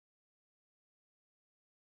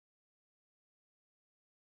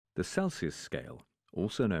The Celsius scale,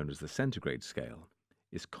 also known as the centigrade scale,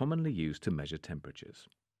 is commonly used to measure temperatures.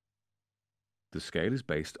 The scale is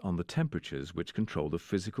based on the temperatures which control the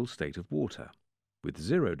physical state of water, with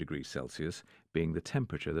 0 degrees Celsius being the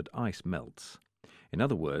temperature that ice melts. In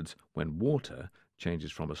other words, when water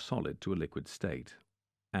changes from a solid to a liquid state,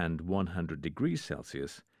 and 100 degrees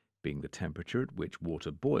Celsius being the temperature at which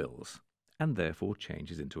water boils and therefore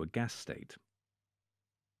changes into a gas state.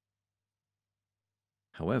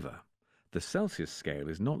 However, the Celsius scale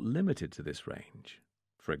is not limited to this range.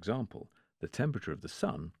 For example, the temperature of the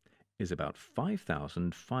Sun is about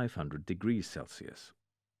 5,500 degrees Celsius.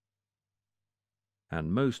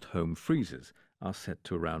 And most home freezers are set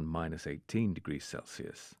to around -18 degrees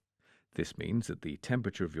Celsius. This means that the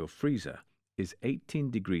temperature of your freezer is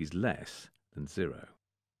 18 degrees less than 0.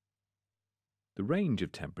 The range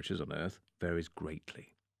of temperatures on Earth varies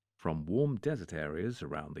greatly, from warm desert areas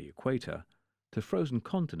around the equator to frozen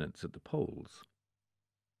continents at the poles.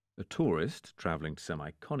 A tourist traveling to some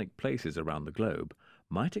iconic places around the globe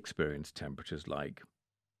might experience temperatures like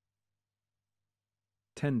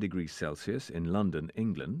 10 degrees Celsius in London,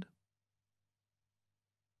 England,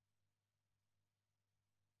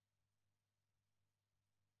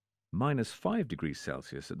 -5 degrees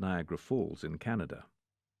Celsius at Niagara Falls in Canada,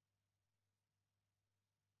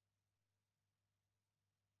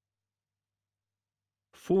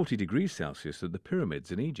 -40 degrees Celsius at the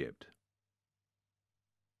pyramids in Egypt,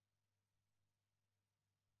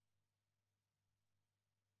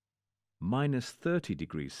 -30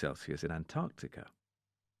 degrees Celsius in Antarctica,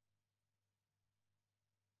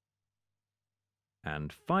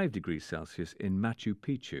 and 5 degrees Celsius in Machu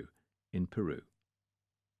Picchu in Peru.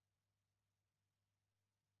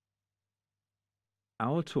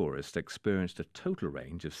 Our tourist experienced a total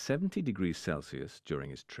range of 70 degrees Celsius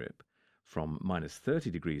during his trip, from -30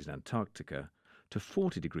 degrees in Antarctica to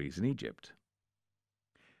 40 degrees in Egypt.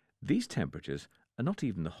 These temperatures are not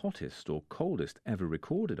even the hottest or coldest ever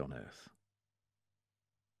recorded on Earth.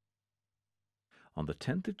 On the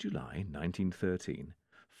 10th of July 1913,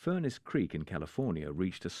 Furnace Creek in California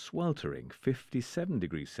reached a sweltering 57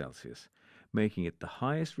 degrees Celsius, making it the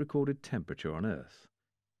highest recorded temperature on Earth.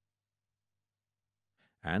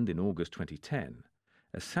 And in August 2010,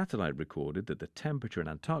 a satellite recorded that the temperature in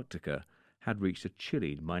Antarctica had reached a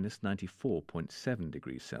chilly -94.7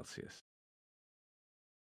 degrees Celsius.